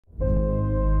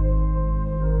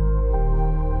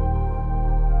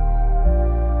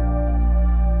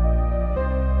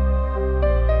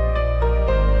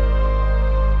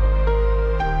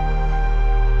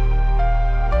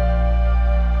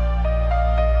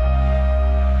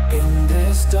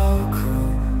this dark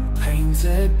room,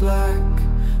 painted black,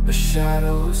 a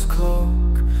shadow's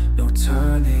cloak, no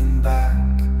turning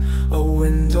back. A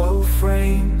window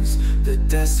frames the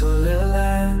desolate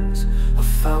land, a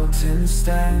fountain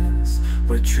stands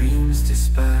where dreams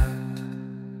disband.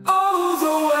 Oh,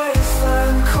 the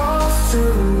wasteland calls to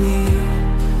me.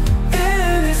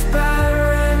 In its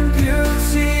barren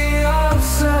beauty I'm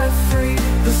set free.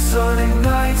 The sun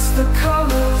ignites the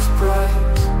colors bright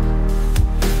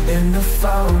in the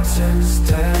fountain's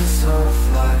dance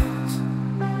of light.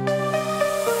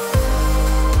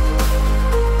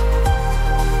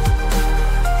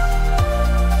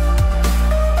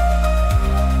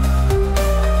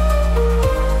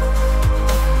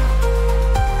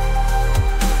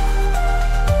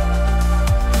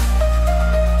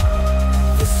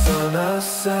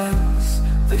 Ascends,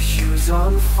 the hues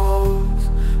unfold,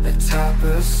 a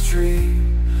tapestry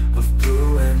of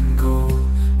blue and gold.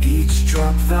 Each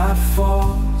drop that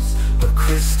falls, a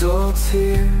crystal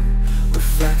tear,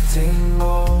 reflecting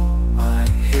all my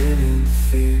hidden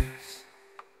fears.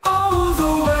 Oh,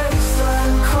 the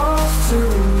wasteland calls to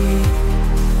me.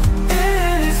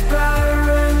 In its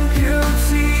barren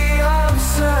beauty I'm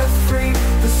set free.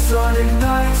 The sun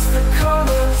ignites the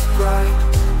colors bright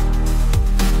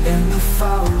in the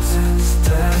fountain's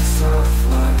dance of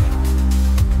light.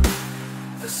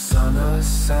 The sun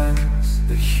ascends,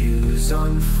 the hues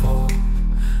unfold,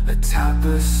 a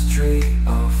tapestry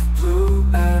of blue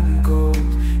and gold.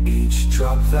 Each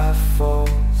drop that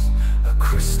falls, a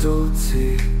crystal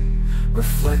tear,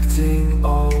 reflecting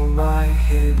all my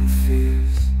hidden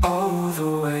fears. Oh, the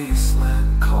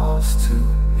wasteland calls to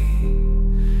me.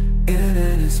 In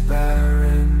its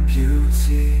barren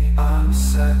beauty I'm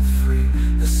set free.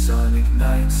 The sun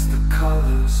ignites the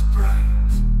colors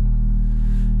bright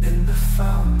in the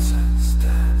fountain's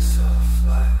dance of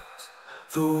light.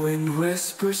 The wind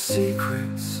whispers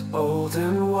secrets old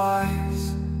and wise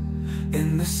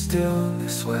in the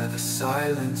stillness where the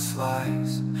silence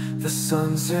lies. The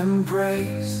sun's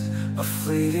embrace, a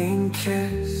fleeting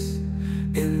kiss.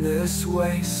 In this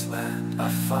wasteland I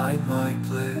find my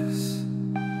bliss.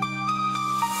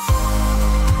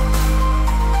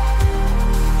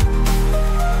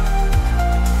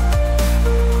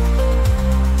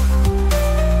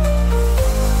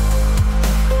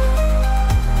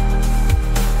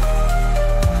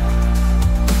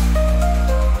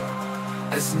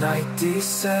 As night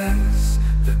descends,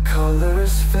 the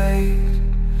colors fade.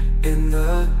 In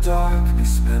the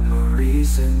darkness,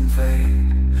 memories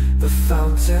invade. The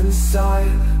fountain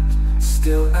silent,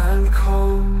 still and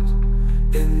cold.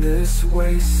 In this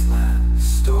wasteland,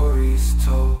 stories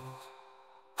told.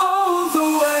 Oh, the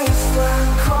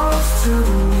wasteland calls to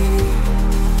me.